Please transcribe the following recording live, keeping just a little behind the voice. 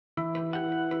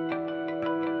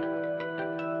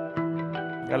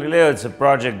Galileo is a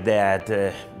project that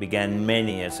began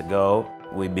many years ago.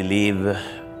 We believe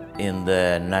in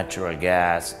the natural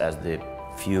gas as the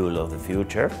fuel of the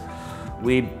future.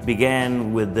 We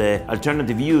began with the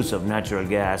alternative use of natural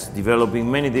gas, developing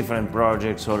many different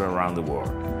projects all around the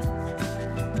world.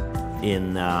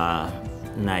 In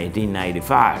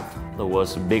 1995, there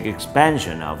was a big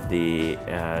expansion of the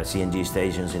CNG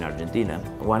stations in Argentina.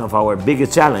 One of our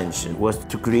biggest challenges was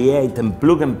to create a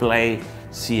plug-and-play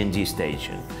CNG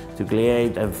station, to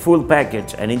create a full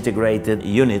package and integrated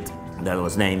unit that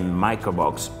was named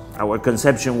Microbox. Our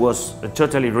conception was a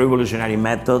totally revolutionary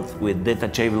method with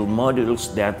detachable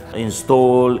modules that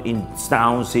install in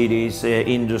town, cities,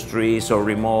 industries, or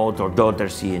remote or daughter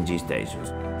CNG stations.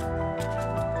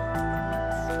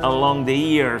 Along the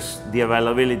years, the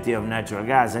availability of natural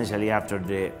gas, essentially after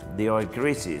the oil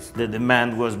crisis, the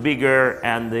demand was bigger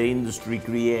and the industry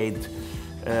created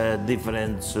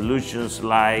different solutions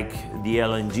like the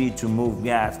LNG to move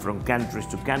gas from countries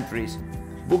to countries.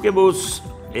 Buquebus,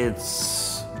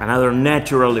 it's another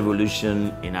natural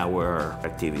evolution in our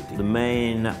activity. The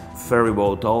main ferry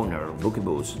boat owner,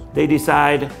 Buquebus, they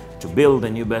decide to build a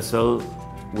new vessel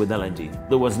with LNG.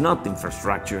 There was not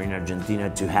infrastructure in Argentina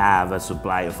to have a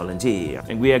supply of LNG,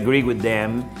 and we agreed with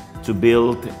them to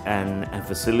build a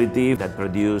facility that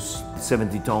produced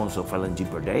 70 tons of LNG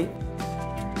per day.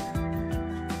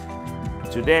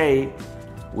 Today,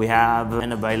 we have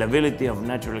an availability of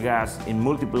natural gas in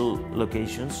multiple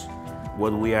locations.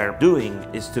 What we are doing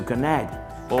is to connect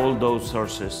all those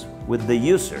sources with the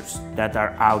users that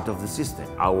are out of the system.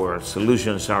 Our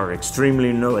solutions are extremely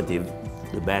innovative.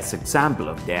 The best example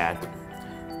of that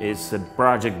is a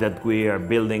project that we are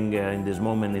building in this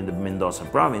moment in the Mendoza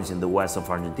province in the west of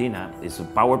Argentina. It's a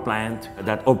power plant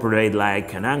that operates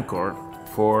like an anchor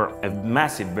for a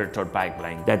massive virtual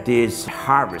pipeline that is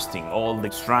harvesting all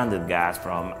the stranded gas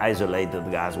from isolated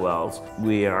gas wells.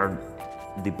 We are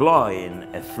deploying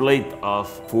a fleet of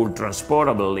full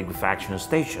transportable liquefaction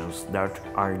stations that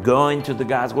are going to the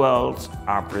gas wells,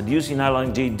 are producing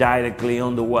LNG directly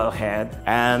on the wellhead,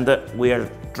 and we are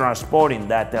transporting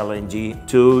that LNG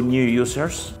to new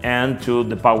users and to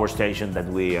the power station that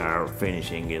we are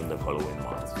finishing in the following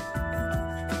months.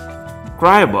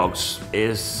 Cryobox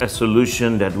is a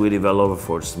solution that we developed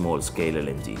for small-scale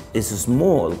LNG. It's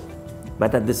small,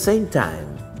 but at the same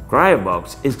time,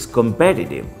 Cryobox is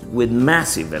competitive with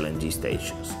massive LNG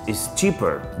stations. It's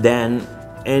cheaper than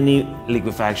any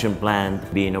liquefaction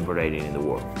plant being operated in the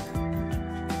world.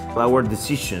 Our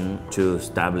decision to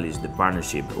establish the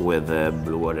partnership with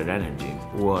Bluewater Energy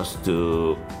was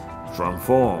to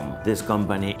transform this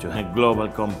company to a global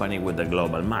company with a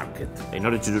global market. In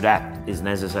order to do that, it's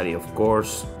necessary, of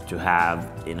course, to have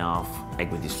enough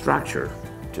equity structure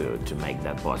to make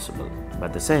that possible.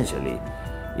 But essentially,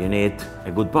 you need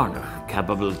a good partner,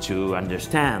 capable to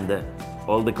understand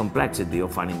all the complexity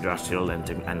of an industrial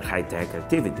and high-tech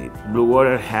activity.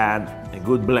 Bluewater had a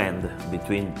good blend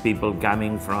between people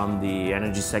coming from the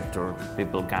energy sector,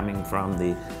 people coming from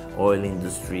the oil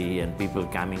industry, and people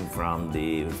coming from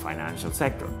the financial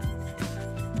sector.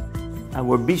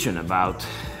 Our vision about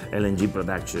LNG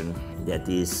production, that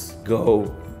is,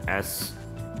 go as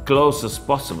close as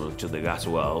possible to the gas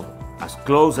well, as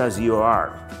close as you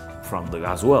are from the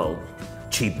gas well,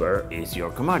 cheaper is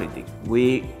your commodity.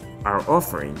 We are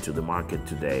offering to the market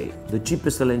today the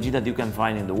cheapest LNG that you can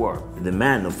find in the world. The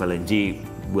demand of LNG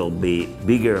will be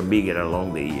bigger and bigger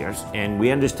along the years, and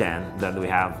we understand that we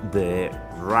have the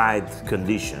right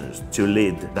conditions to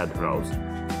lead that growth.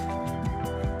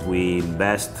 We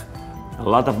invest a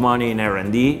lot of money in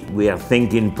R&D. We are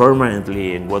thinking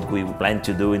permanently in what we plan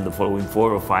to do in the following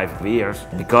 4 or 5 years,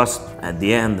 because at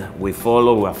the end we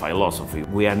follow a philosophy.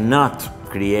 We are not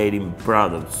creating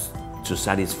products to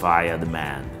satisfy a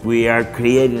demand. We are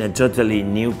creating a totally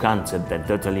new concept, a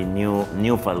totally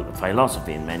new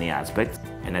philosophy in many aspects.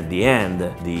 And at the end,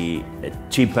 the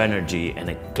cheap energy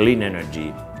and a clean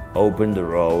energy open the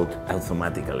road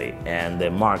automatically, and the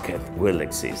market will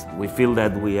exist. We feel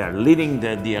that we are leading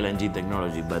the LNG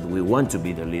technology, but we want to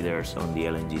be the leaders on the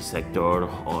LNG sector,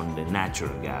 on the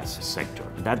natural gas sector.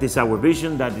 That is our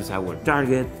vision, that is our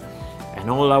target, and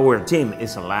all our team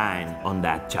is aligned on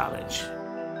that challenge.